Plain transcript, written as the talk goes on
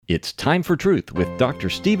It's Time for Truth with Dr.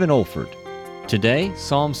 Stephen Olford. Today,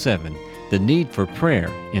 Psalm 7, the need for prayer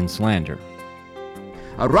in slander.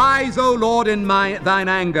 Arise, O Lord, in thine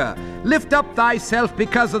anger. Lift up thyself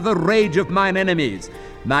because of the rage of mine enemies.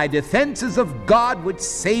 My defense is of God, which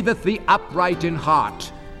saveth the upright in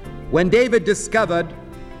heart. When David discovered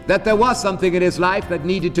that there was something in his life that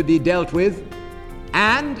needed to be dealt with,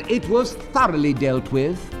 and it was thoroughly dealt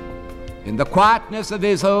with, in the quietness of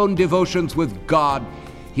his own devotions with God,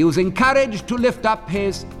 he was encouraged to lift up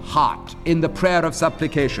his heart in the prayer of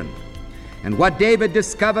supplication. And what David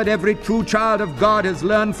discovered every true child of God has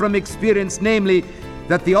learned from experience, namely,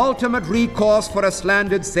 that the ultimate recourse for a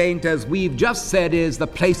slandered saint, as we've just said, is the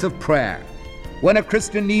place of prayer. When a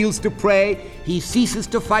Christian kneels to pray, he ceases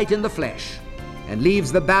to fight in the flesh and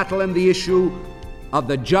leaves the battle and the issue of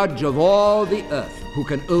the judge of all the earth, who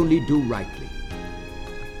can only do rightly.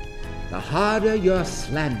 The harder you're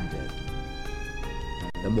slandered,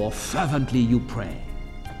 the more fervently you pray.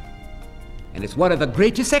 And it's one of the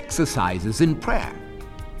greatest exercises in prayer.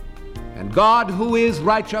 And God, who is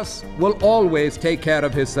righteous, will always take care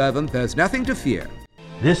of his servant. There's nothing to fear.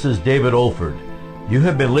 This is David Olford. You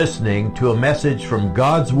have been listening to a message from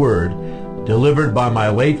God's Word delivered by my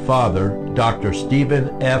late father, Dr.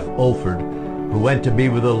 Stephen F. Olford, who went to be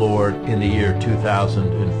with the Lord in the year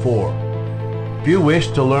 2004. If you wish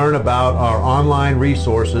to learn about our online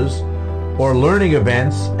resources or learning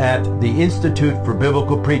events at the Institute for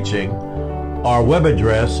Biblical Preaching, our web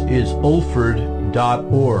address is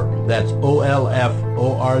olford.org. That's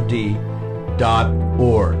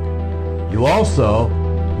olford.org. You also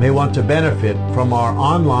may want to benefit from our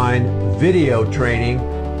online video training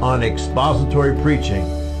on expository preaching,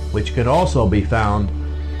 which can also be found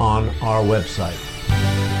on our website.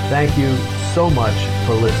 Thank you so much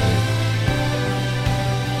for listening.